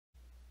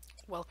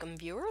Welcome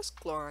viewers,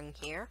 Glorung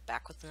here,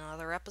 back with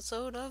another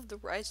episode of The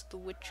Rise of the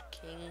Witch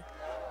King,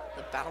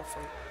 the Battle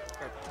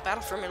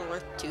for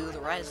Middle-earth 2,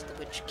 The Rise of the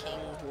Witch King,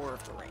 War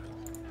of the Ring.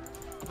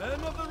 Men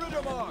of the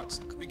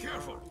Riddermark! Be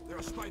careful, there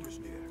are spiders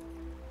near.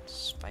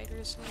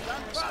 Spiders near,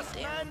 some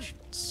damaged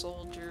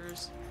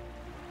soldiers,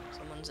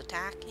 someone's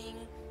attacking,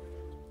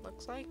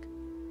 looks like.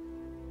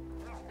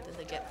 Did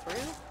they get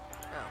through?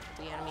 Oh,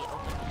 the enemy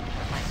opened,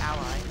 or my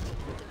ally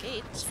opened the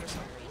gates for some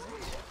reason.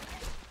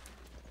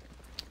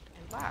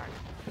 Lag.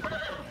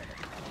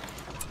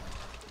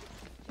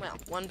 Well,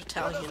 one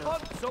battalion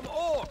of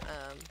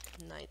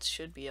knights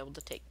should be able to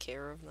take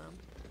care of them.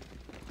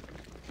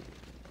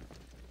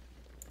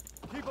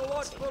 Keep a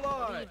watchful eye.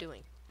 What are you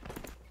doing?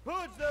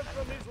 Purge them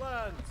from these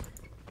lands.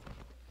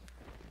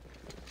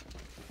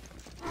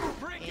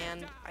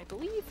 And I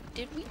believe,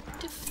 did we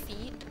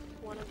defeat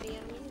one of the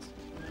enemies?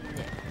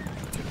 No.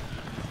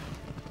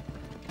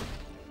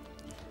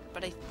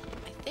 But I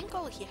think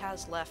all he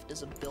has left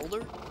is a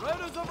builder.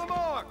 Riders of the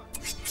mark!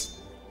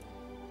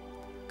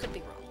 Could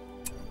be wrong.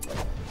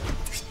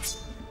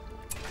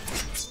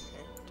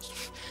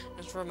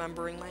 Just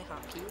remembering my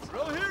hotkeys.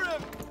 We'll hear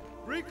him!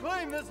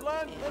 Reclaim this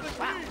land for the king!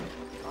 Wow,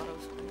 a lot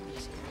of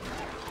enemies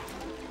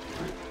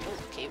here. Oh,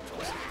 cave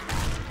trolls.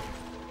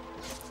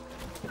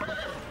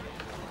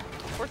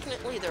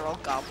 Fortunately, they're all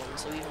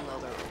goblins, so even though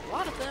there are a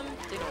lot of them,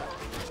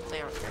 they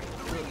aren't very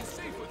good.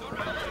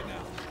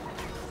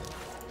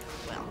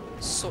 Well,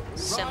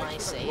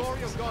 semi-safe.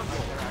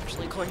 They're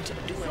actually going to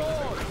do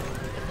anything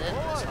with it,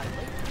 most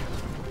likely.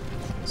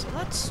 So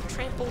let's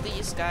trample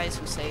these guys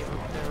who say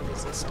they're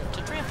resistant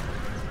to trample.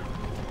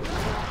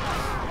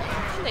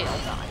 And they all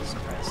die,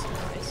 surprise.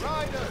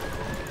 I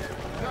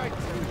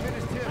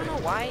don't know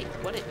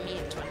what it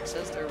means when it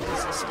says they're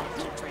resistant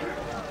to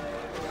trample.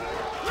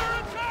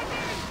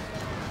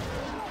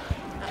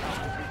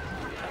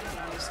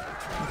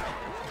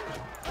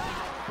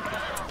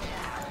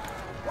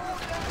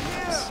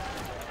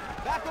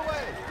 Back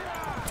away!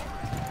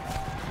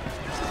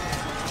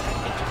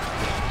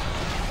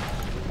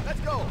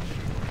 Let's go!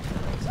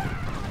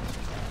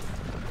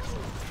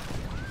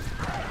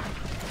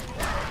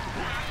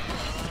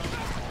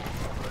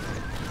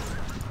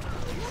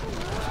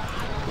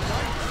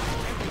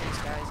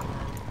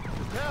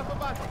 Prepare for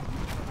battle.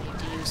 Need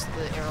to use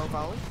the arrow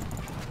volley.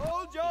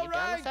 Hold your Are you done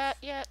ranks. with that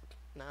yet?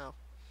 No.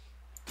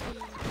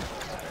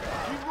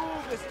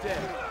 Remove this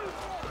dead.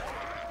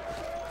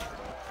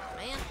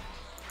 Man.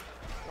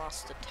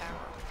 Lost the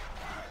tower.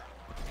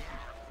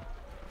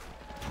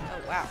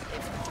 Oh wow, they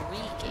have 3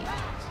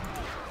 gates.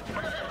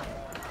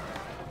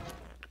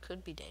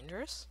 Could be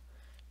dangerous.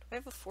 Do I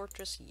have a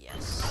fortress?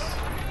 Yes.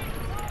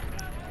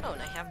 Oh,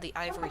 and I have the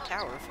ivory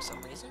tower for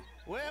some reason.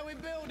 Where are we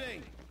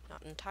building?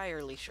 Not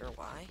entirely sure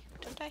why.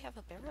 Don't I have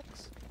a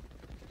barracks?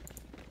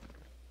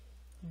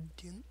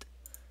 Didn't.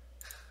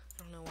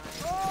 I don't know why.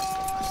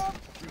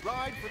 We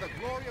ride for the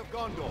glory of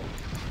Gondor.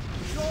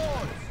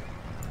 Swords!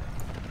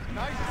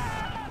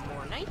 Knights!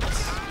 More knights.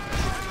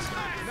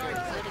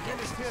 Knights!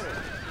 Against here.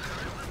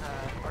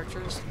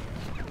 Archers.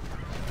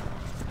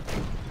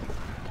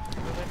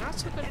 Well, they're not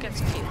so good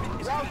against cave.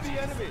 Rout the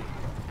enemy!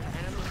 An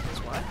enemy is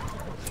what?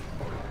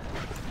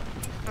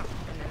 Oh,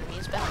 an enemy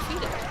has been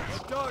defeated.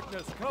 The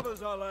darkness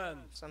covers our land.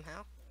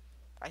 Somehow.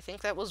 I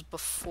think that was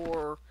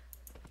before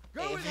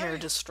Aemir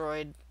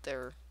destroyed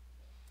their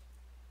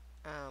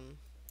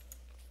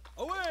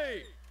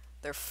Away!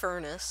 their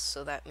furnace,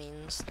 so that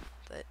means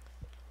that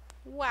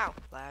wow,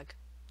 lag.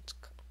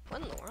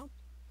 What in the world?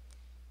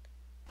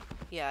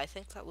 Yeah, I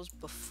think that was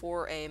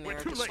before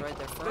Aemir destroyed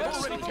their furnace,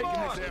 so they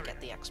could get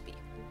the XP.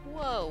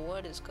 Whoa,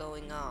 what is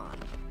going on?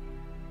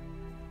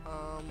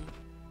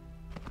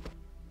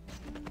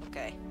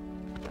 Okay.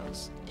 That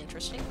was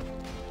interesting.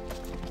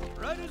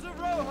 Riders of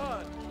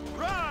Rohan!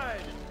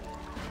 Ride!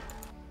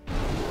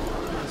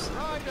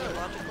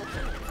 Logical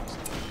thing.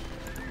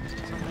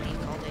 Somebody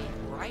called a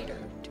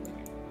rider to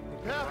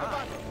Prepare for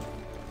battle!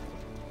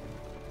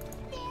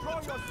 Draw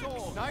your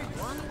sword! Knights!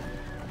 one.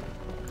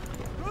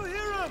 We'll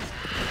hear him!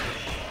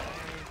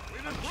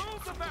 We've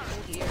improved the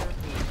battle! Here,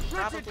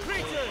 probably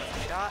creatures!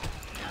 one shot,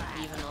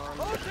 even on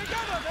Hold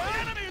together, the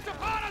enemy is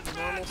upon us,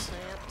 normal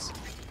stance.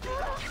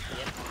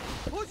 Yep.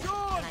 Push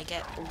on! And I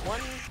get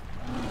one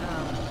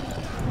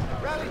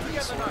Rally together,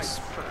 resource knights!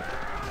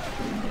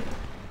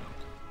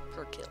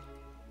 per kill.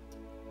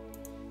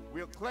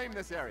 We'll claim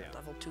this area.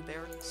 Level 2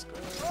 barracks.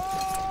 Good.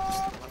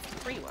 Oh! Level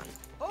 3 one.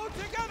 Hold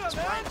together, That's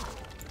man!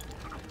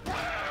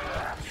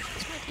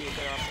 This might be a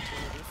good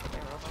opportunity for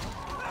arrow.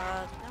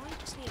 Now I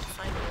just need to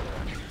find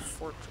where the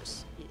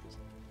fortress is.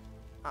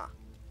 Ah.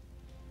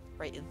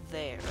 Right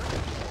there.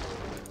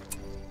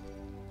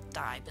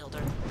 Die,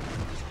 builder.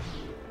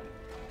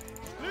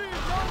 Leave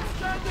those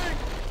standing!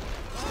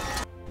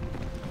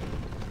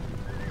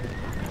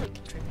 Not really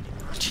contributing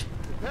much.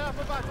 Prepare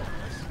for battle!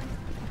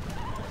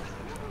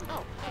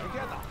 Oh, hey.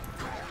 Together!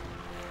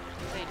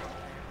 Later.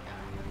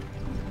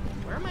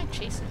 Where am I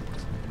chasing?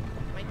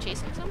 Am I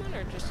chasing someone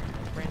or just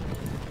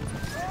randomly?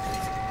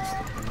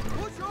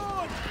 Push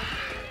on!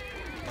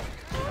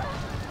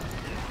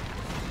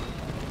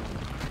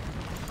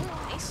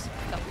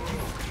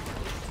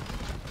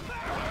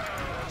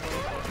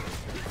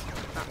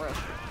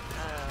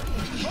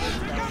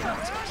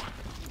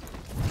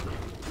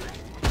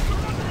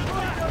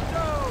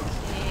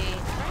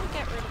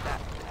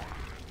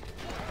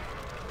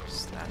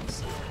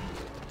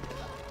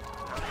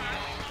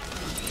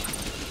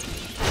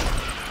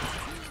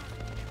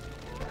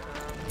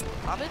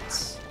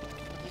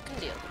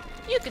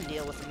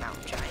 deal with a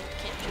mountain giant,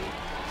 can't you?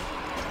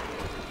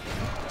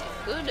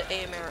 A good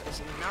AMR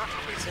is not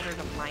considered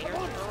a minor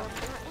thrower,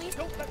 apparently.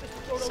 So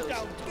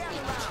he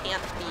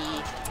can't be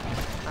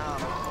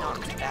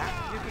knocked back.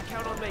 You can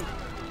count on me.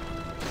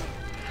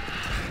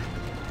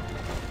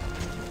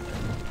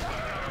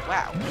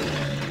 Wow.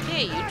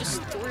 Okay, you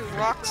just threw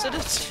rocks at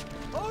it.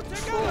 Troll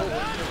will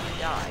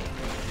die.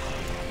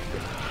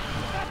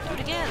 Do it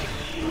again.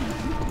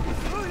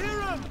 We'll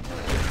hear him!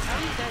 How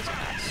are you guys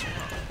that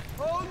strong?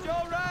 Hold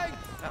your ranks!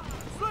 Oh,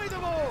 Slay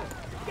them all!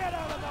 Get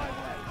out of my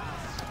way!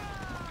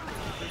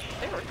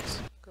 there it is.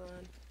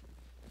 Good.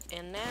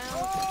 And now,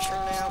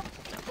 turn out.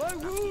 No, My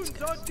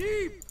wounds are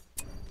deep!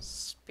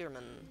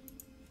 Spearman.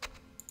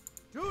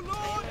 To Lord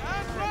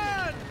and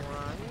Run!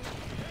 Run.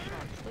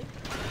 Probably.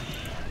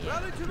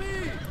 Rally to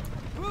me!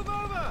 Move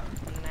over!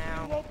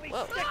 Now.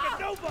 Whoa. Second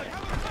nobody! Dead.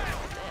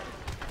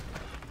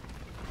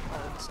 All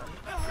of a sudden.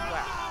 Wow.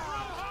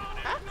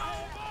 Huh?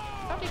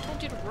 I thought he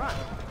told you to run.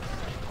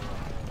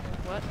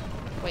 What?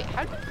 Wait,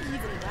 how did he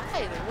even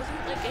die? There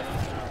wasn't like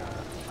anything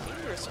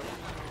dangerous or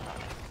anything.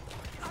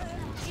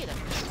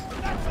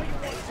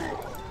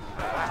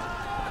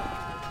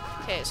 Wow.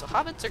 Okay, so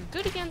hobbits are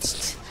good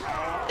against...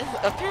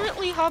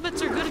 Apparently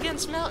hobbits are good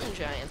against mountain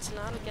giants,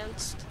 not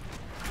against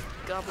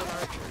goblin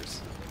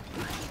archers.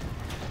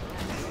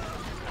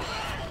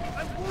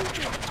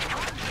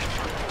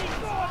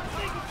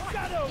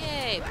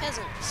 Yay,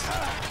 peasants.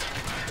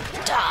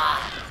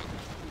 Die!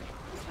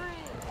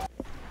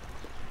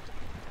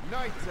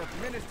 Knights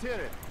of Minas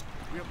Tirith,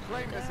 we have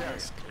claimed this area.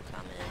 Guys can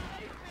come in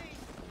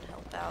and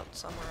help out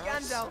somewhere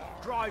else. Gandalf,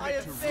 drive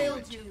it to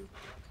ruin. you.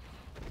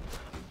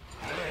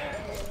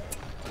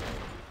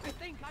 I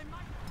think I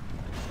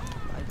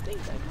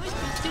might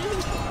be too.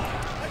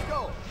 Let's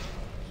go!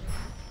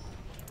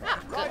 Ah,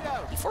 Right good.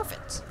 out. He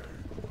forfeits.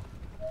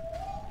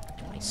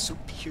 My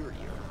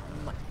superior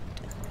might.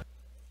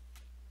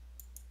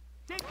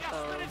 Take your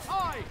spinach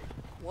high!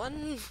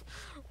 One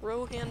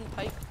Rohan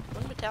pike,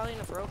 one battalion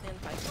of Rohan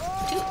pike,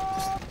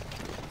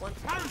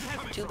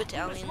 two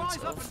battalions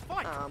of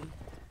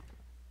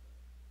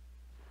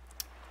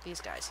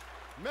these guys,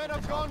 Men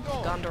of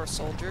Gondor! Gondor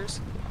soldiers.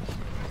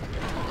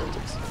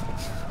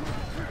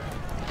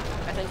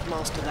 I think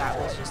most of that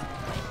was just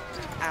my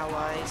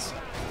allies'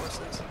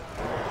 forces.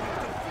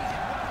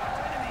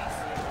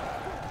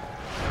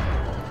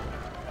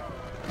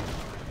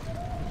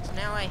 So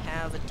now I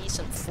have a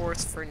decent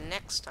force for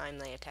next time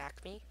they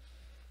attack me.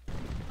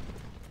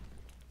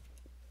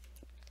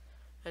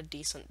 A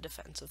decent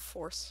defensive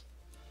force.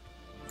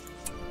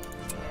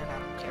 And I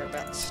don't care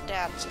about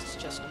stats, it's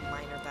just a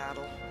minor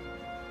battle.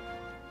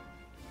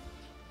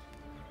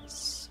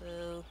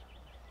 So,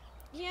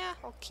 yeah,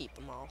 I'll keep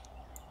them all.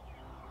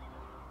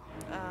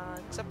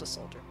 Except the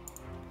soldier.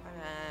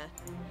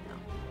 No.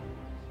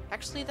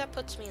 Actually, that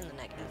puts me in the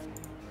negative.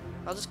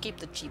 I'll just keep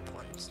the cheap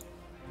ones.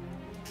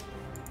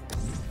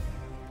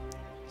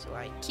 So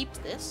I keep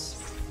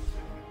this,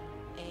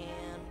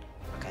 and,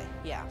 okay,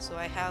 yeah, so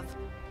I have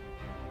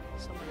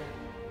someone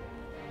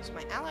in. So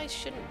my allies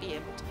shouldn't be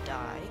able to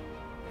die,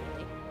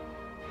 really.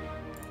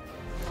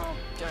 I'll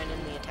join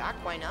in the attack,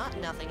 why not?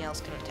 Nothing else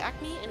can attack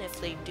me, and if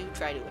they do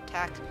try to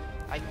attack,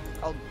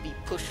 I'll be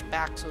pushed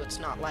back so it's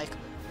not like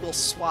we'll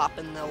swap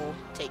and they'll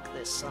take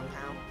this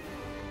somehow.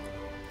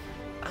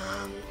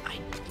 I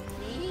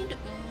need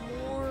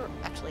more...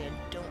 Actually, I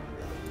don't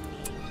really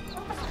need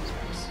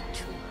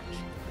too much,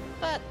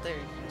 but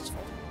they're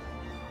useful.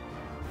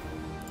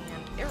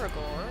 And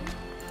Aragorn...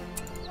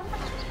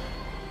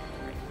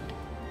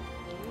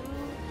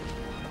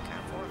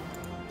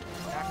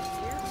 Back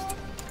here.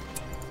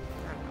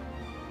 I don't know.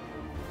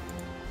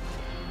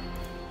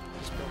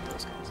 Just build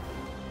those guys.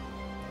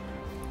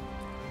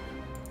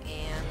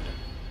 And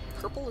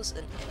purple is an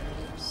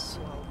enemy, so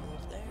I'll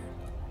move there.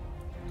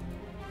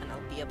 And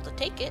I'll be able to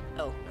take it.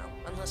 Oh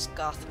no, unless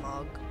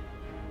Gothmog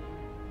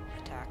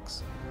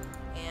attacks.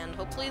 And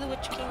hopefully the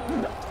Witch King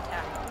won't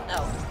attack.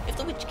 No, if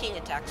the Witch King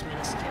attacks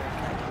Minas Tirith,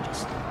 I can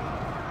just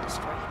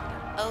destroy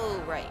him.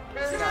 Oh right,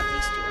 I forgot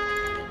these two are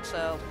connected,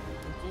 so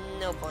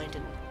no point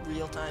in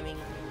real timing.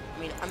 I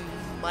mean, I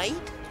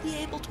might be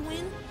able to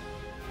win,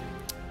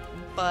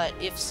 but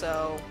if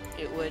so,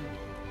 it would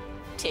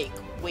take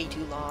way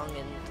too long,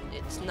 and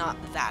it's not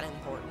that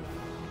important.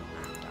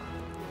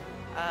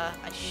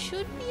 I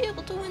should be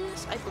able to win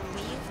this, I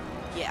believe.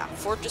 Yeah,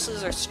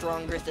 fortresses are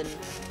stronger than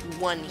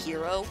one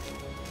hero.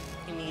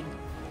 You need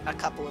a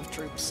couple of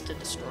troops to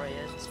destroy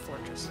a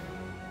fortress,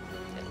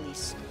 at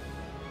least.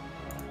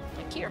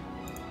 Like here.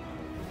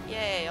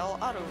 Yay, all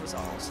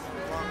auto-resolves. No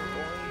long,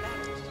 boring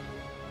battles.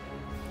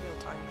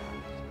 Real-time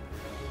battles.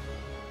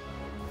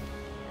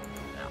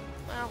 No.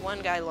 Well,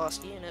 one guy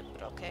lost unit,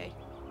 but okay.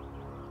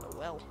 Oh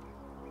well.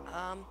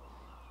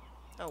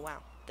 Oh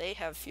wow. They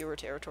have fewer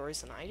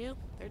territories than I do.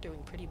 They're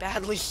doing pretty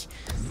badly.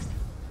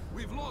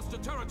 We've lost a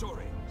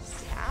territory!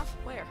 We have?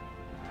 Where?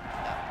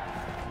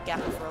 Oh. Gap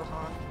of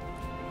Rohan.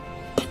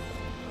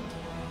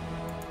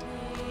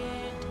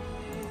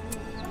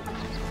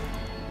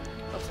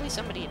 Hopefully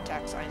somebody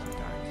attacks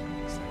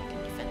Isengard, so I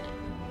can defend it.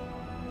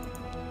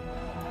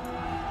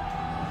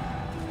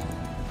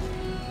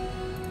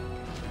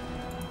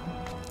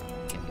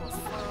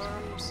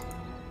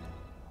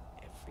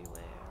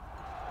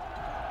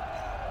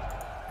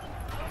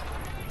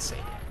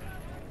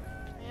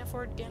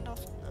 afford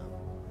Gandalf? No.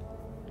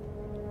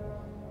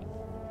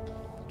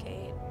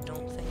 Okay,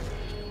 don't think...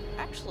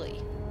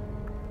 Actually...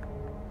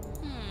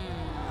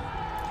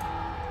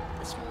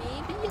 This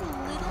may be a little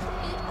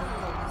bit on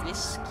the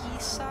risky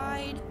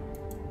side,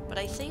 but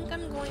I think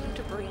I'm going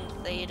to bring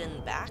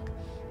Theoden back,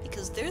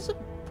 because there's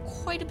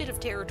quite a bit of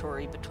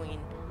territory between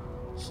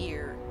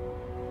here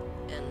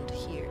and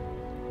here.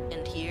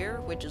 And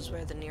here, which is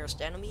where the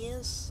nearest enemy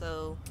is,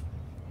 so...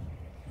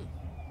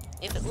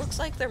 If it looks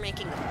like they're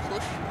making a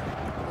push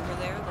over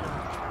there, then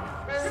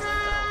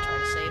I'll try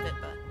to save it,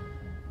 but...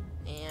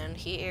 And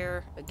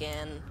here,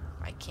 again,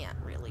 I can't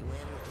really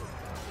win.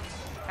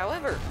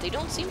 However, they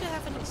don't seem to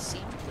have any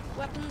siege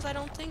weapons, I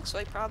don't think, so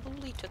I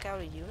probably took out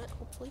a unit,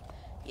 hopefully.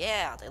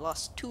 Yeah, they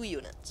lost 2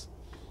 units.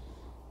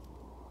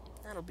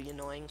 That'll be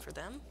annoying for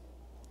them.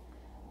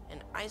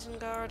 And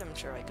Isengard, I'm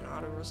sure I can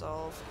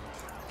auto-resolve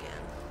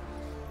again.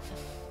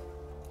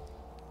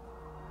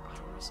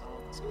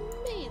 Auto-resolve is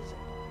amazing.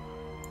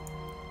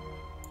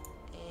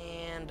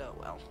 And, oh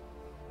well.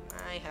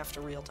 I have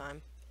to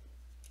real-time.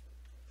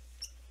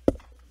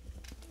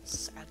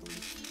 Sadly.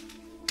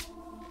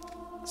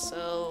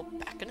 So,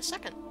 back in a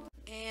second.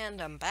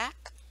 And I'm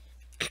back.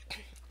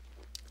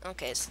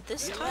 Okay, so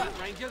this time,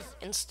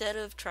 instead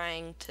of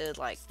trying to,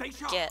 like,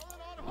 get,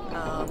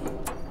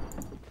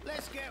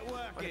 Let's get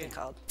working. what are they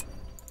called?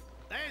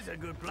 There's a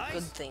good place.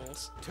 Good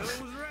things.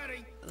 Tools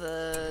ready.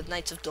 The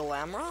Knights of Dol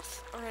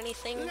Amroth or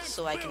anything,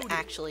 so I can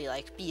actually,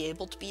 like, be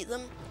able to beat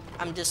them.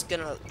 I'm just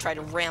gonna try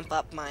to ramp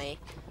up my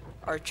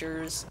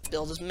archers,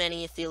 build as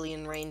many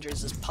Athelian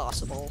Rangers as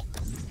possible,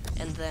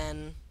 and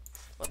then,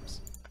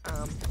 whoops,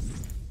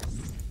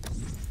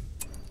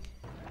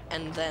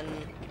 and then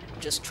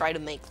just try to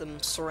make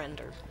them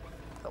surrender,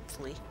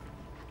 hopefully.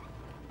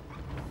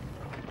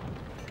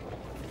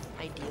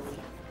 Ideally.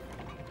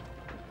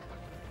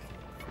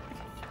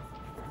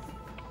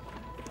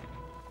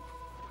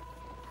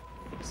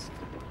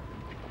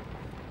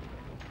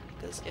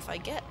 Because if I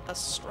get a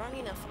strong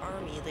enough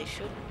army, they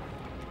should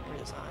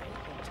resign,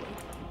 hopefully.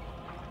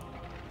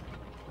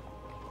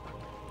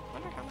 I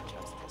wonder how much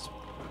else this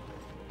one.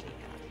 Okay,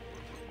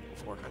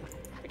 yeah. 400.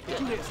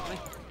 Pretty good.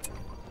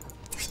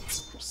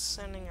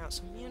 Sending out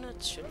some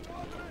units, should be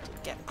able to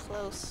get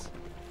close.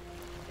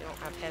 They don't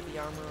have heavy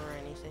armor or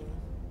anything.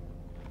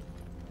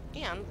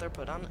 And they're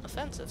put on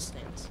offensive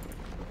stance.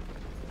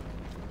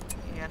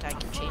 And I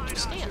can change the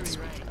stance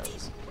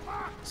because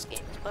this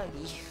game is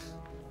buggy.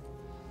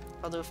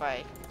 Although if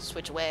I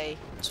switch away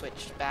and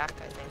switch back,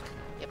 I think,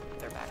 yep,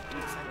 they're back to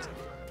defensive.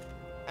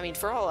 I mean,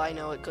 for all I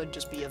know, it could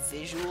just be a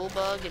visual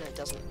bug and it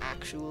doesn't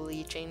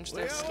actually change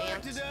their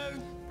stance.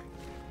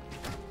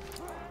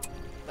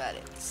 But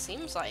it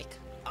seems like...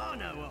 I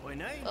know what we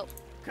need. Oh,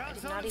 I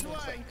did not even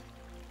click.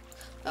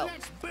 Oh.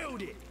 Let's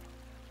build it.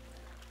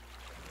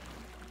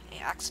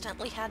 I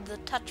accidentally had the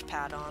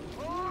touchpad on.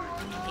 I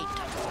hate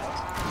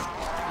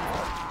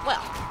touchpads.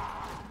 Well,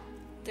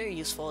 they're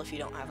useful if you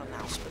don't have a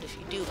mouse, but if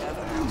you do have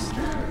a mouse,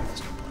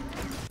 that's your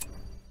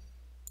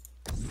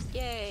point.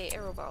 Yay,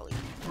 arrow volley.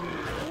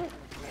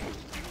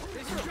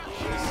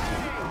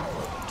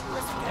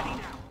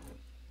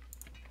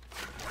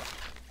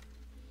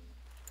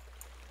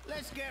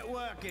 Let's get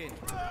working.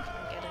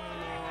 Get any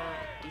more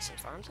decent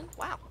farms in?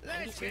 Wow,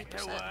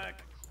 93%.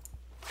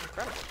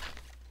 Incredible.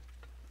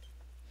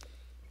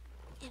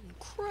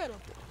 Incredible.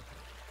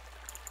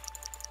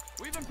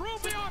 We've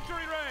improved the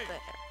archery range. There.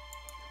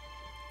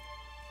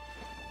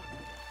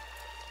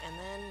 And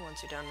then,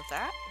 once you're done with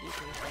that, you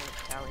can train a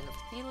battalion of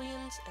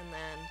Athelians, and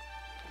then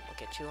we'll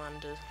get you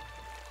onto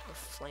the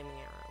flaming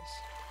arrows.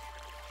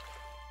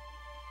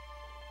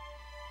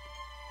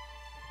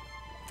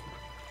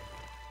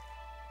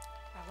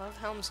 I love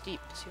Helm's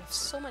Deep, because you have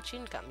so much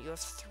income. You have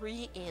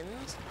 3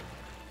 inns,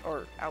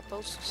 or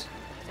outposts,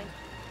 I think,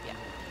 yeah.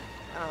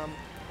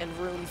 And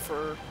room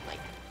for,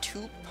 like,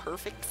 2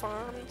 perfect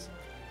farms,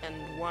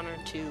 and 1 or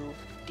 2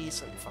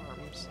 decent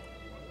farms.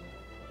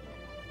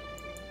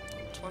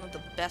 It's one of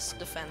the best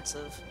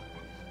defensive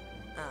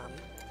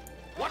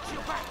Watch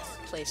your backs.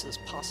 places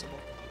possible.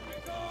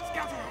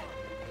 Scatter.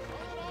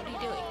 What are you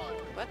doing?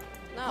 What?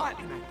 No.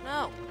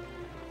 No.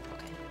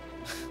 Okay.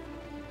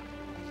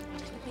 I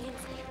didn't mean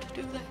for you to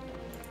do that.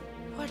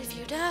 What have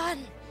you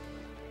done?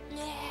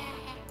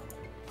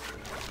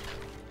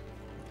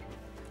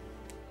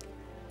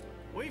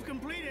 We've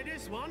completed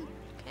this one.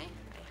 Okay,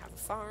 I have a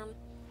farm.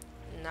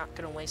 I'm not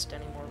gonna waste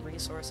any more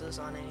resources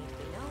on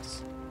anything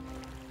else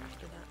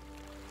after that.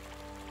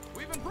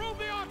 We've improved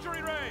the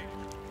archery range.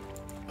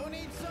 Who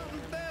needs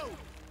something built?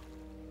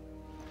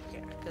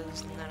 Yeah,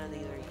 because none of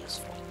these are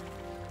useful.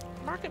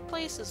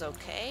 Marketplace is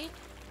okay,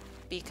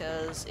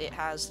 because it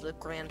has the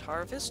Grand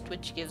Harvest,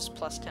 which gives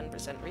plus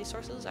 10%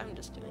 resources. I'm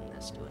just doing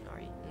this to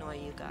annoy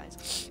you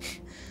guys.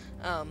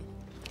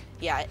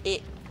 Yeah,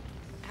 it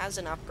has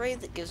an upgrade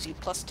that gives you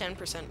plus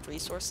 10%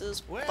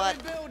 resources,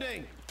 but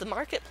the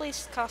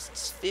marketplace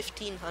costs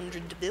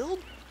 1,500 to build,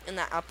 And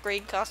that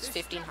upgrade costs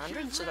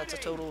 1,500, so that's a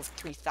total of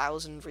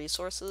 3,000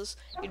 resources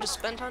you just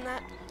spent on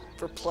that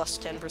for plus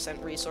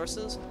 10%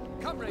 resources,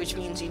 which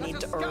means you need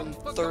to earn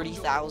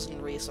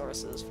 30,000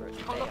 resources for it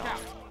to pay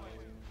off.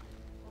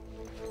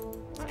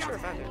 Not sure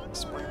if I've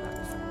explained that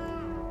before.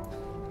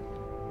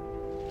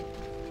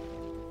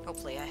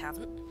 Hopefully I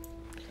haven't.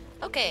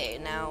 Okay,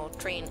 now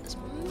train as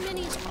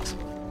many as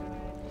possible.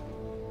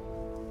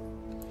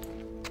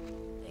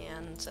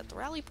 And set the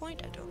rally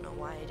point. I don't know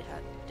why it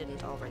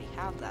didn't already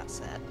have that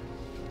set.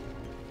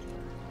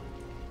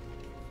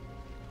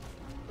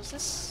 Was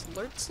this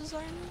Lurtz's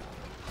army?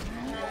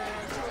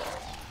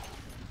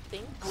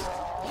 Thinks.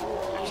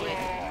 Actually,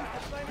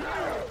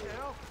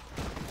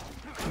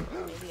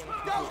 maybe I'm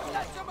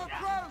completely...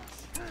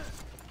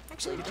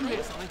 Actually,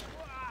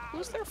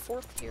 who's their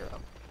fourth hero?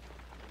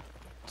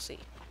 Let's see.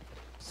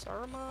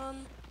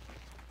 Saruman,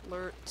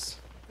 Lurtz,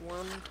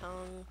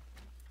 Wormtongue,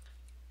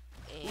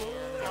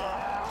 and...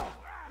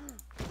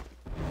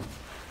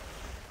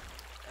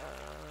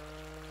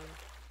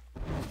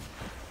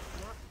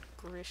 not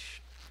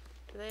Grish...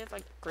 Do they have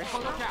like Grish? Oh,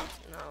 look out!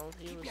 No,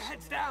 he Keep was your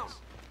heads down!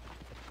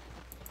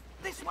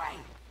 This way!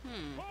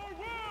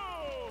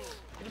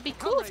 It'd be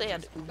cool if they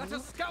had That's a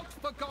Ubluk, scout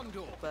for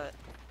Gondor. but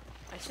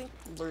I think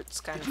Lurtz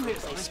kind of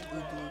replaced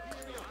Ubluk.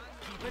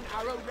 Keep an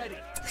arrow ready.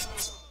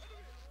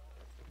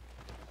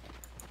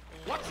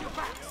 Watch your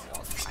backs!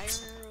 Fire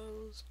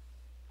arrows.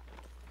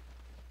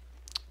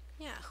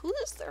 Yeah, who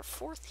is their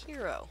fourth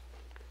hero?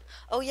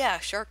 Oh yeah,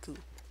 Sharku.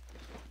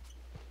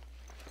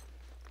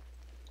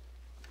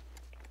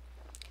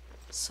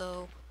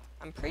 So,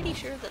 I'm pretty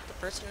sure that the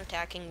person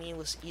attacking me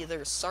was either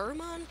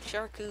Saruman,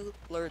 Sharku,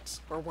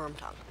 Lurtz, or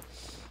Wormtongue.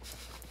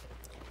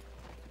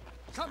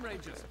 Come,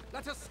 Rangers!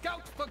 Let us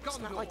scout for Gondor! It's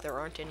not like there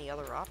aren't any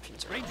other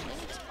options or anything.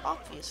 It's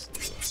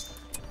obviously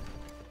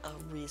a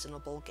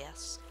reasonable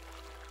guess.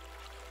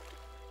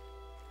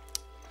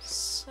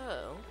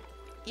 So,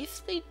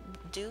 if they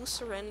do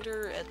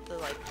surrender at the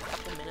like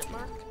couple minute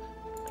mark,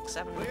 like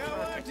 7 minute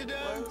mark I think it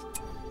was,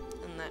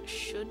 and that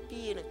should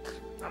be in a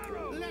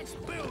couple,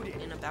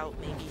 in about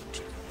maybe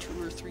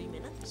 2 or 3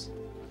 minutes.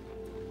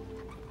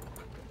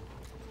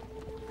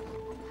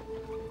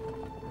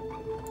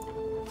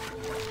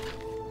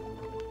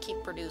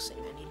 Keep producing,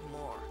 I need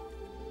more.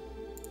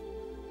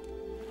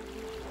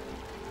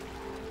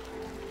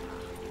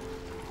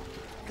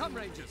 Come,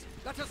 Rangers!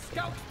 Let us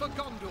scout for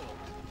Gondor!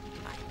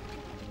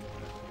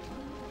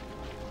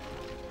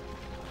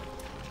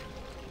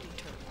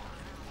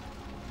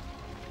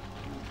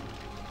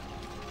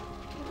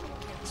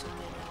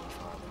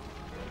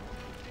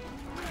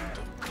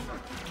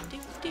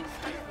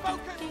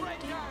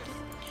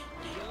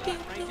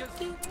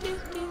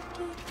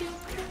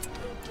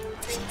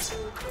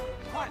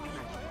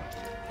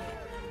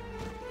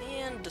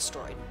 And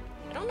destroyed.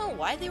 I don't know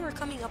why they were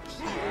coming up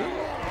here.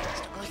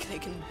 It's not like they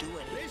can do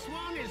anything. This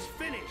one is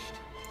finished.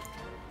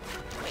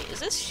 Wait, is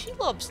this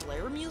Shelob's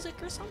Lair music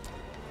or something?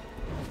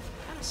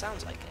 Kinda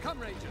sounds like it. Come,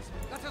 Rangers!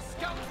 Let us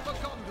scout for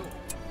Gondor!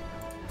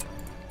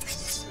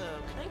 So,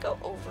 can I go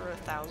over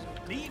 1,000?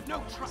 Leave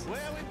no trust!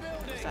 Where are we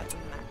building? Is that the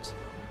maximum?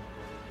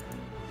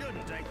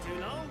 Shouldn't take too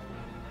long.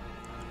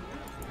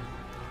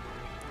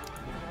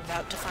 I'm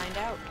about to find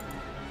out.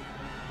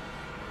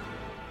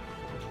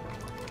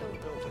 Go,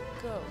 builder,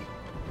 go.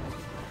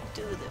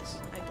 Do this.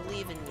 I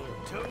believe in you.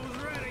 Tools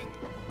ready.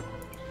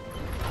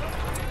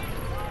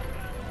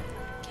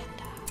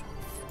 Gandalf.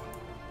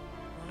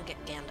 I want to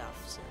get Gandalf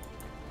soon.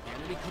 The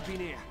enemy could be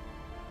near.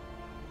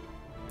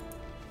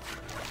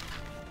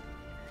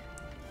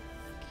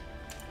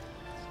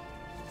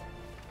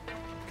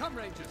 Come,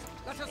 Rangers!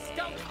 Let us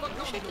scout for I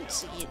wish I Gondor! could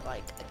see,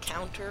 like, a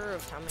counter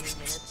of how many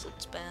minutes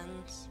it's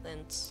been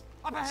since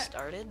Up it ahead.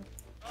 started.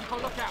 Keep a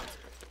lookout!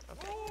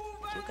 Okay.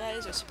 You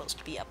guys are supposed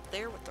to be up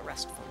there with the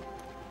rest of them.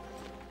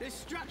 This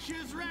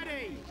structure's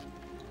ready.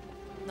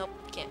 Nope,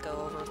 can't go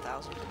over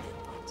 1,000 command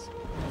points.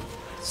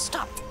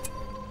 Stop!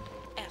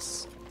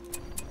 S.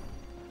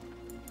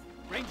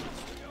 Rangers!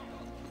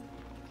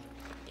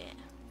 Yeah.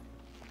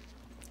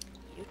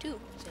 You too,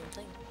 same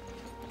thing.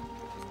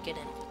 Get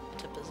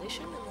into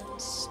position and then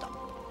stop.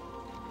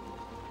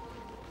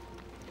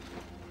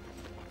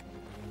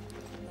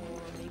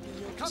 Or maybe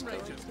you'll just Come, go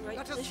Rangers! into the right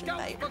Let us position scout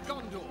by, for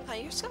Gondor! by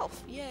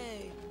yourself.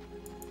 Yay!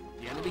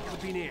 The enemy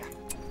could be near.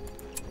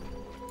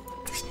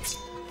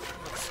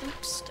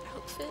 Oops,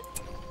 outfit.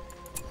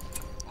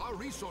 Our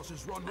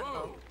resources run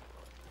Uh-oh.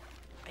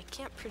 I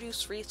can't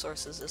produce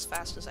resources as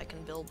fast as I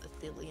can build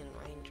Ithilien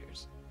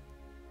Rangers.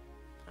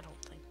 I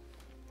don't think.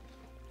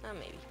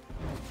 Maybe.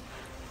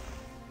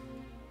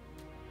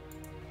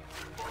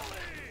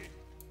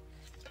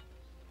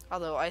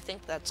 Although I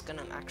think that's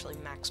gonna actually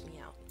max me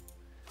out.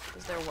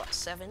 Is there what,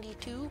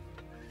 72?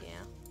 Yeah.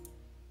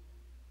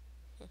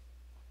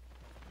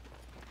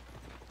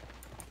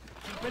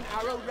 Keep an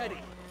arrow ready.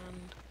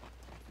 And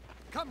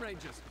Come,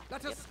 Rangers!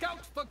 Let us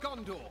scout for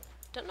Gondor!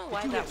 don't know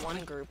why that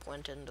one group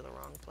went into the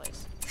wrong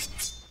place.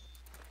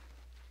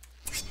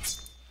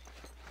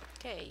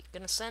 Okay,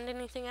 gonna send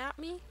anything at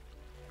me?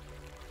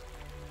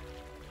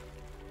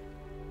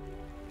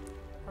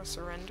 Or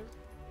surrender.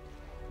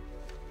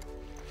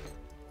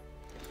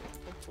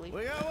 Hopefully.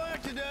 We got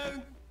work to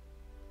do.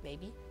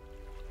 Maybe.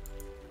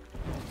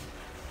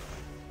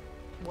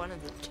 One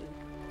of the two.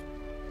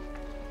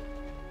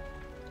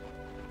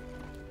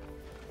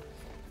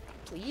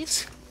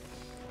 Please?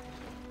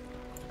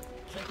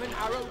 Keep an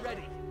arrow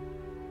ready.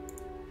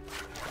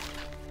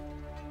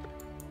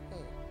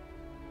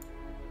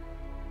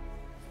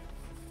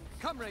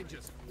 Come,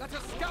 Rangers. Let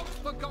us scout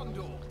for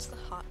Gondor. What's the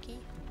hotkey?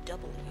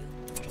 W.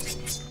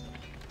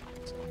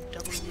 So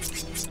W.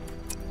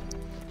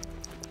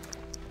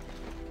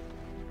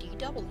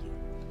 DW.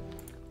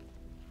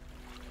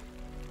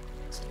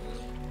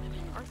 Suddenly, I'm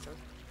in Arthur.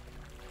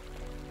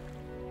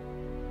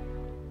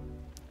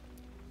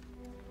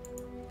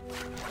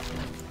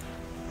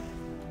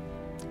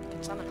 I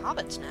can summon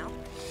hobbits now.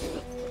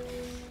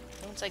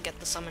 Once I get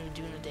the summon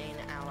Dunedain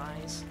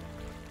allies,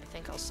 I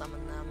think I'll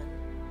summon them, and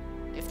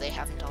if they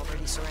haven't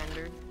already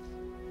surrendered.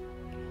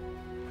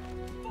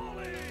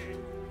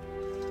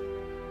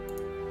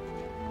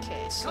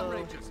 Okay, so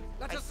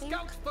I think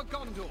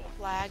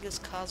lag is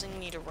causing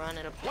me to run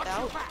at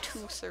about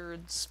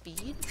 2/3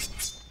 speed,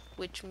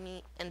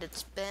 and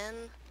it's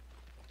been,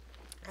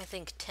 I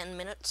think, 10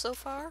 minutes so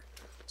far.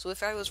 So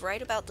if I was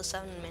right about the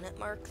 7-minute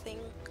mark thing,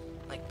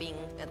 like being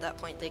at that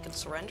point they could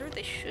surrender,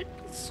 they should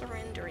be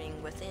surrendering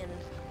within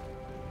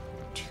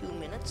 2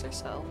 minutes or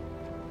so.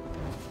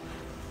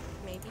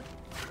 Maybe.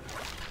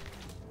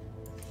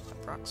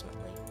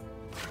 Approximately.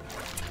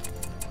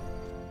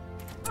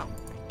 Oh, I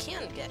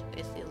can get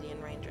Ithilien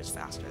Rangers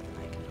faster than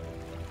I can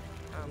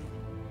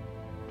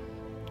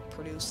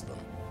produce them.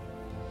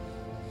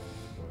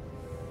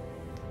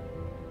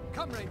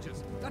 Come,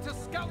 Rangers, let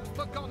us scout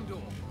for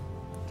Gondor.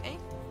 Okay.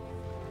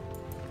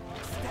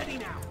 Steady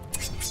now. In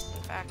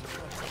fact,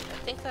 let's see. I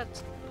think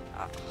that's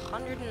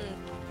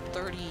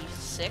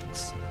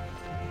 136.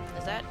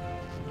 Is that?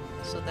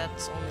 So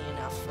that's only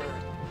enough for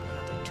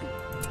another 2.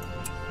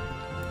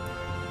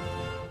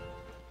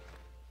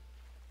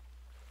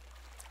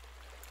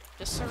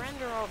 Just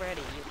surrender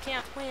already. You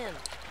can't win.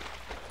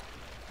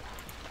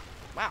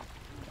 Wow.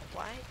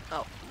 Why?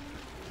 Oh.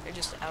 They're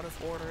just out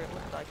of order. It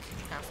looked like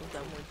half of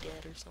them were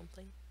dead or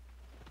something.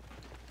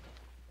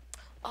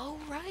 Oh,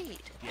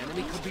 right. The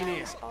enemy could be near.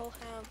 These all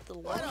have the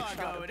long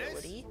shot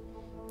ability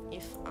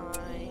if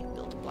I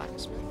build a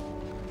blacksmith.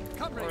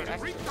 Come, Or Rangers,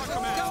 actually, let us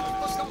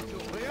scout for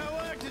Gondor. We got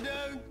work to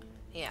do.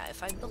 yeah,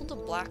 if I build a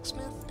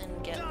blacksmith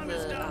and get the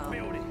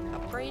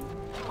upgrade,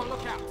 On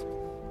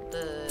lookout.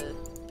 the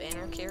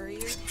banner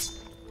carrier,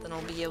 then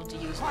I'll be able to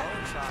use long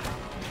shot on them.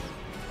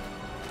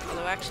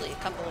 Although actually a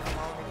couple of them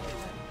already,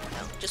 no,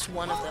 just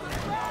one of them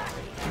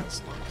already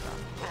has long shot.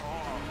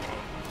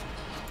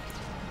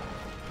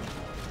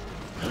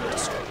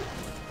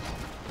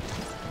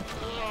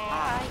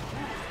 Bye.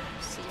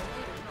 See you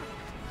later.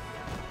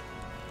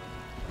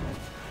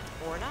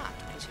 Or not,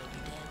 because you'll be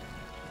dead.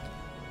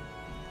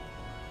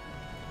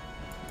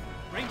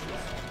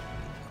 Rangers.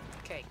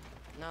 Okay.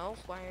 No,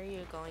 why are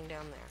you going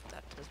down there?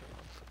 That doesn't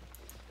look.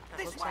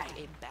 That looks like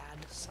a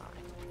bad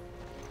sign.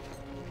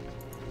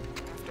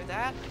 After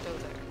that, go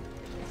there.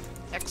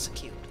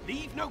 Execute.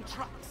 Leave no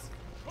tracks.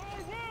 I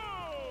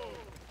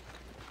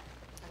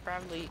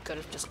probably could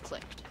have just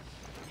clicked.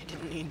 I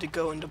didn't need to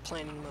go into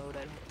planning mode,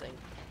 I don't think.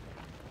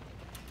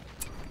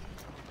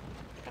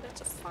 But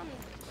it's a fun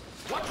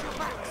Watch your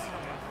backs.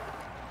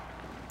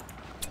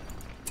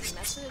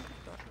 method,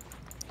 but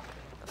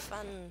a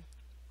fun...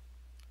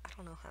 I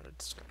don't know how to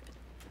describe it.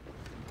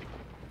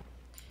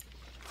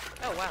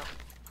 Oh, wow.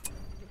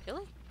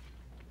 Really?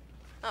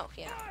 Oh,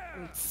 yeah.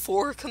 I'm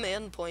 4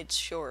 command points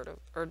short of...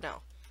 Or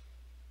no.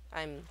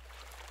 I'm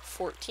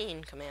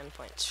 14 command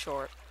points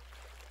short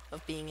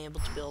of being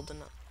able to build an...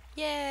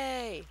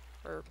 Yay!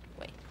 Or,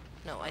 wait.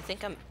 No, I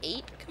think I'm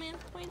 8 command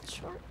points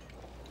short?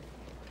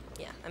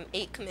 Yeah, I'm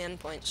 8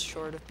 command points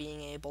short of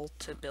being able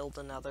to build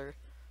another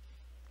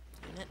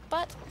unit,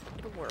 but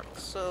it'll work.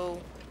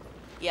 So,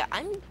 yeah,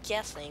 I'm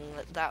guessing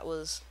that that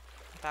was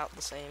about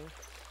the same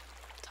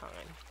time.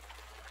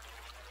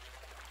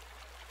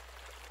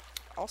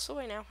 Also,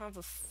 I now have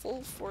a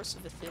full force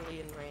of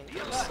Ithilien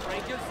Rangers.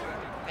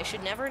 I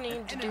should never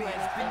need to do anything in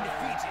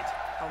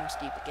Helm's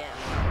Deep again.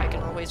 I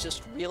can always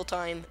just real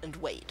time and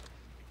wait,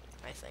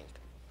 I think.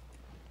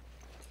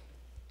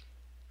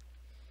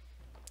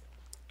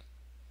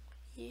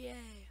 Yay.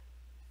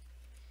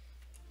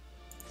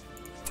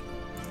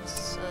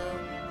 So...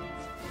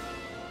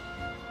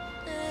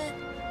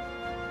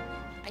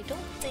 I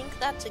don't think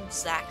that's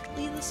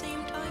exactly the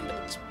same time, but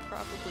it's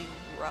probably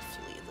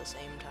roughly the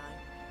same time.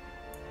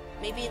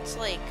 Maybe it's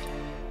like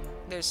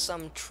there's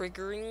some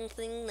triggering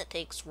thing that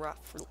takes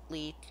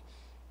roughly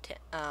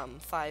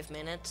 5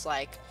 minutes,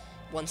 like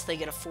once they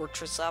get a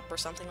fortress up or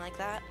something like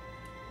that.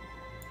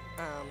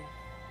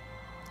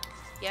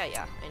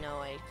 Yeah, I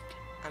know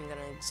I'm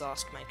gonna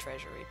exhaust my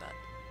treasury, but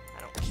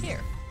I don't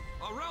care.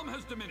 Our realm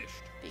has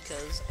diminished.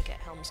 Because I get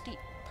Helm's Deep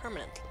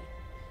permanently.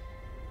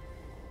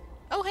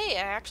 Oh hey,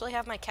 I actually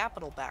have my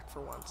capital back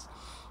for once.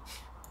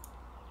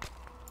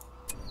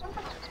 And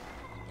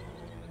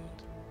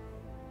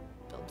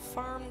build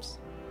farms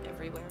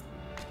everywhere.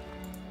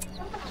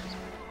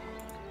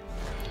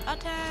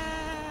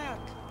 Attack!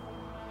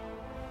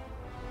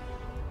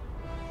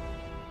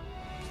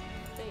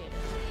 You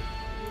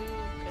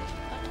can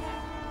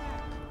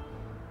attack!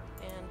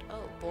 And,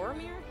 oh,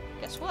 Boromir?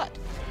 Guess what?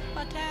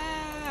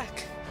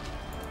 Attack!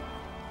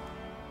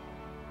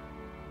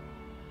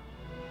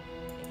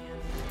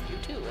 And you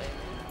too, eh?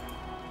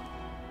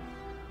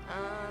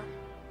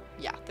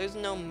 Yeah, there's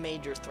no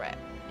major threat.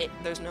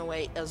 There's no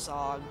way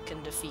Azog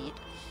can defeat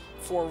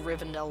 4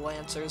 Rivendell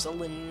Lancers, a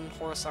Linen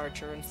Horse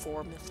Archer, and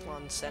 4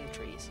 Mithlond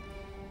Sentries.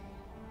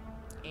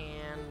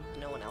 And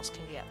no one else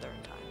can get there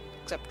in time,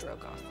 except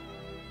Drogoth.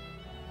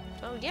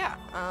 So yeah,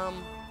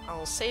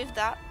 I'll save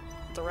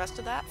the rest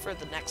of that for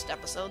the next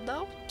episode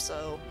though,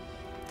 so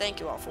thank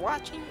you all for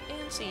watching,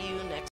 and see you next